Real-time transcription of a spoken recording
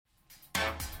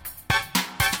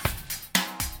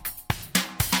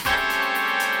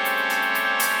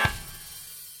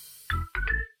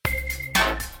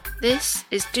This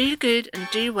is Do Good and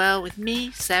Do Well with me,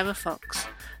 Sarah Fox,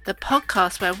 the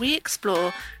podcast where we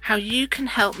explore how you can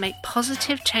help make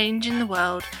positive change in the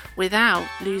world without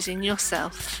losing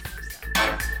yourself.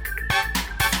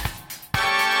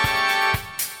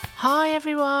 Hi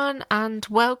everyone, and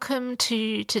welcome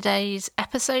to today's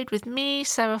episode with me,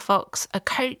 Sarah Fox, a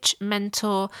coach,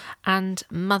 mentor and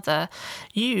mother.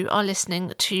 You are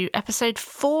listening to episode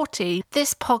 40.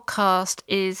 This podcast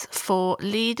is for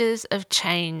leaders of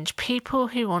change, people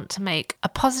who want to make a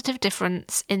positive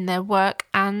difference in their work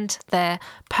and their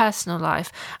personal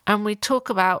life. And we talk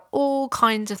about all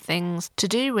kinds of things to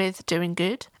do with doing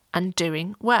good and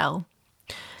doing well.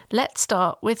 Let's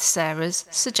start with Sarah's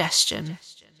suggestion.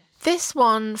 This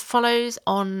one follows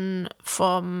on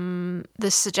from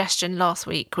the suggestion last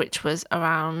week, which was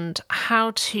around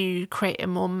how to create a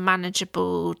more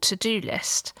manageable to-do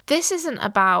list. This isn't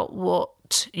about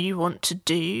what you want to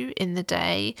do in the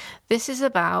day. This is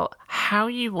about how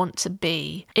you want to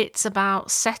be. It's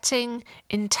about setting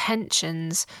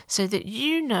intentions so that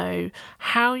you know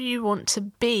how you want to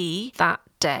be that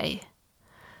day.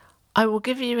 I will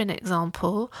give you an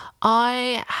example.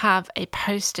 I have a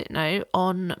post-it note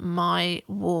on my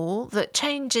wall that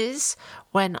changes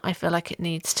when I feel like it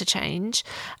needs to change,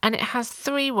 and it has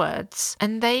 3 words,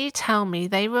 and they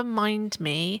remind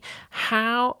me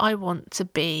how I want to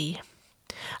be.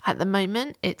 At the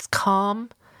moment, it's calm,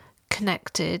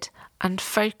 connected, and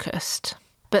focused.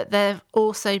 But they've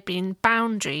also been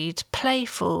boundaried,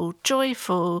 playful,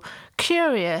 joyful,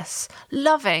 curious,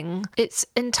 loving. It's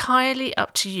entirely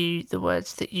up to you, the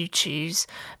words that you choose,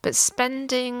 but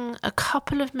spending a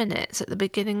couple of minutes at the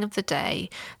beginning of the day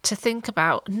to think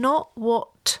about not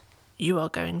what you are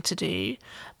going to do,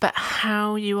 but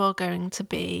how you are going to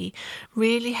be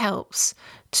really helps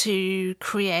to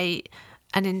create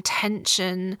an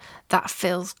intention that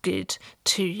feels good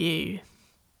to you.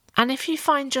 And if you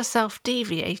find yourself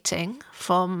deviating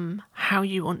from how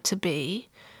you want to be,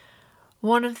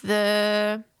 one of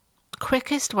the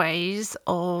quickest ways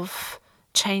of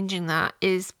changing that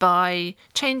is by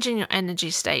changing your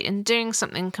energy state and doing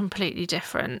something completely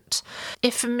different.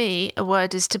 If for me, a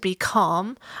word is to be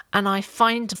calm, and I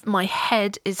find my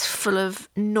head is full of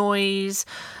noise,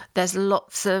 there's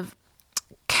lots of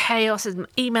chaos,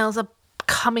 emails are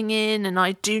coming in and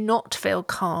I do not feel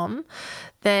calm,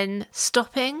 then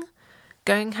stopping,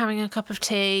 going having a cup of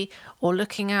tea, or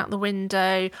looking out the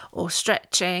window, or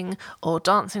stretching, or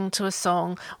dancing to a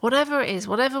song, whatever it is,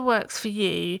 whatever works for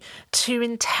you, to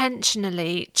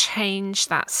intentionally change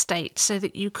that state so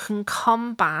that you can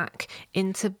come back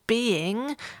into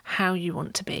being how you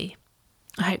want to be.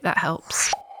 I hope that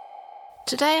helps.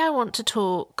 Today I want to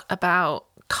talk about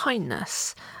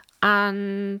kindness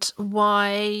and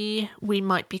why we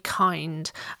might be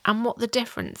kind, and what the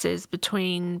difference is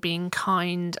between being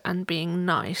kind and being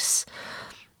nice.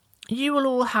 You will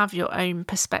all have your own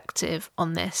perspective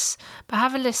on this, but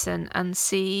have a listen and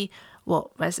see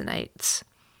what resonates.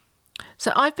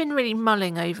 So I've been really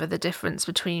mulling over the difference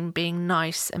between being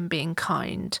nice and being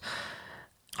kind.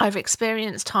 I've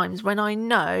experienced times when I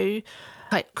know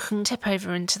I can tip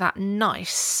over into that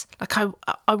nice, like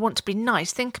I want to be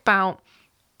nice. Think about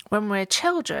when we're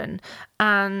children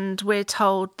and we're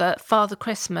told that Father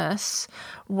Christmas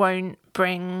won't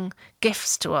bring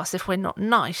gifts to us if we're not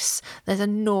nice. There's a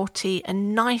naughty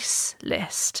and nice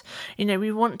list. You know,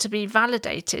 we want to be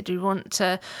validated. We want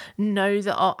to know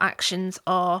that our actions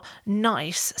are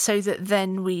nice so that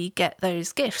then we get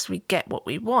those gifts. We get what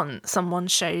we want. Someone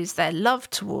shows their love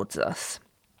towards us.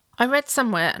 I read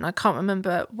somewhere, and I can't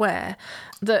remember where,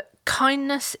 that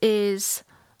kindness is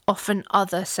often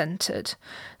other-centred.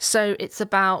 So it's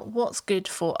about what's good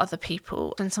for other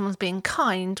people. And someone's being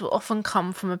kind will often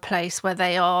come from a place where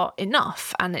they are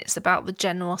enough, and it's about the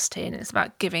generosity and it's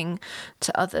about giving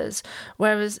to others.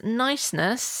 Whereas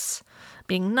niceness,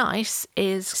 being nice,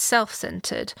 is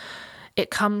self-centred. It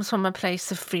comes from a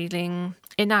place of feeling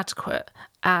inadequate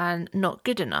and not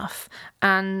good enough,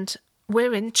 and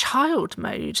we're in child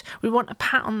mode. We want a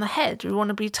pat on the head. We want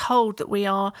to be told that we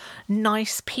are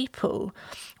nice people.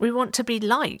 We want to be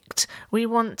liked. We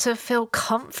want to feel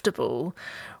comfortable.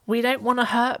 We don't want to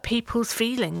hurt people's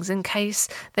feelings in case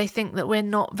they think that we're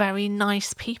not very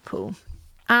nice people.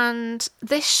 And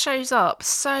this shows up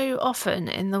so often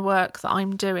in the work that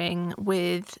I'm doing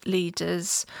with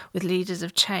leaders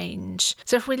of change.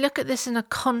 So if we look at this in a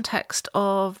context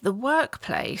of the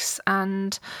workplace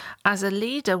and as a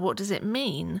leader, what does it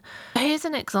mean? Here's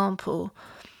an example.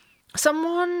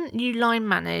 Someone you line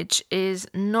manage is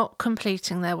not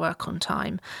completing their work on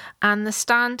time, and the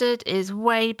standard is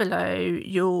way below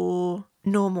your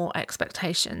normal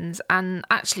expectations and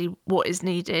actually what is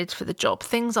needed for the job.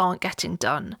 Things aren't getting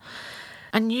done.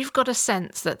 And you've got a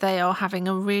sense that they are having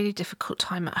a really difficult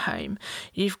time at home.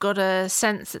 You've got a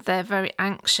sense that they're very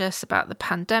anxious about the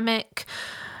pandemic,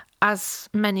 as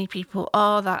many people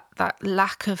are, that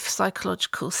lack of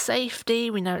psychological safety.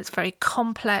 We know it's very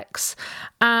complex,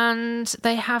 and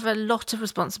they have a lot of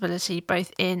responsibility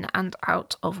both in and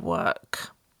out of work.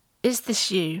 Is this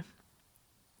you?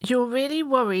 You're really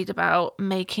worried about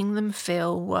making them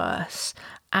feel worse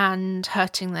and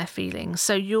hurting their feelings,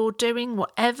 so you're doing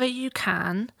whatever you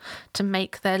can to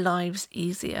make their lives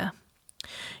easier.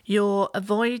 You're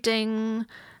avoiding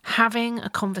having a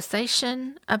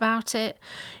conversation about it.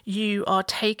 You are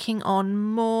taking on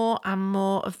more and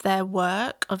more of their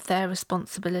work, of their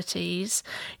responsibilities.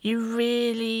 You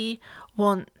really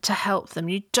want to help them.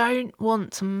 You don't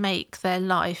want to make their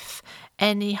life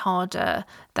any harder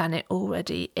than it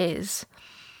already is.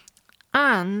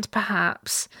 And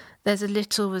perhaps there's a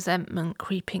little resentment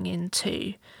creeping in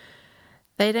too.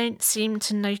 They don't seem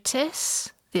to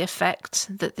notice the effect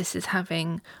that this is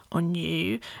having on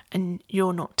you, and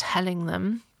you're not telling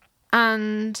them.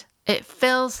 And it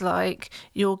feels like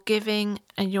you're giving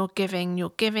and you're giving,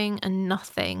 and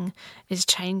nothing is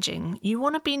changing. You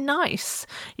want to be nice,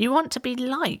 you want to be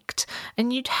liked,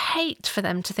 and you'd hate for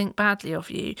them to think badly of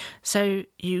you, so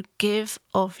you give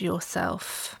of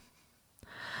yourself.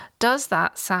 Does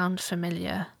that sound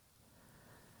familiar?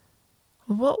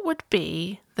 What would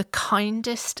be the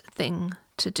kindest thing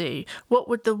to do? What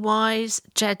would the wise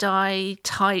Jedi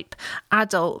type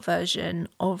adult version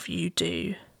of you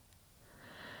do?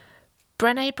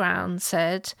 Brené Brown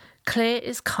said, "Clear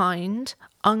is kind,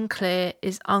 unclear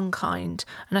is unkind."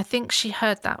 And I think she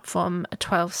heard that from a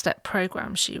 12-step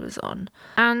program she was on.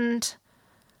 And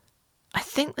I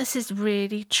think this is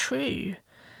really true.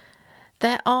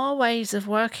 There are ways of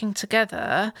working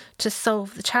together to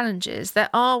solve the challenges. There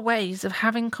are ways of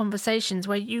having conversations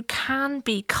where you can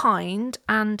be kind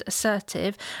and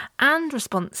assertive and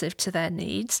responsive to their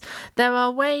needs. There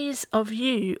are ways of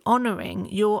you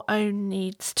honouring your own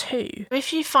needs too.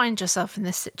 If you find yourself in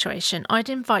this situation, I'd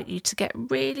invite you to get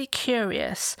really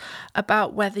curious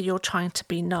about whether you're trying to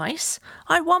be nice.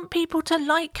 I want people to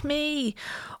like me.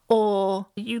 Or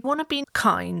you want to be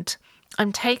kind.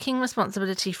 I'm taking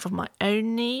responsibility for my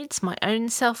own needs, my own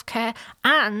self-care,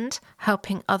 and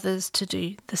helping others to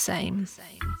do the same.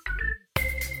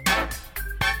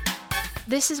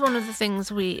 This is one of the things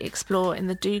we explore in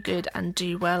the Do Good and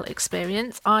Do Well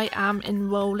experience. I am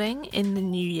enrolling in the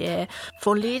new year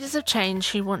for leaders of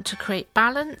change who want to create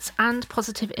balance and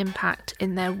positive impact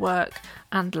in their work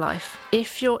and life.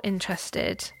 If you're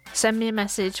interested, send me a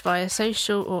message via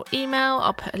social or email.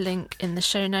 I'll put a link in the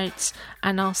show notes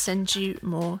and I'll send you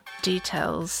more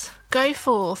details. Go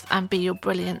forth and be your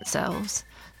brilliant selves.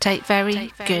 Take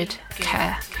very good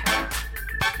care.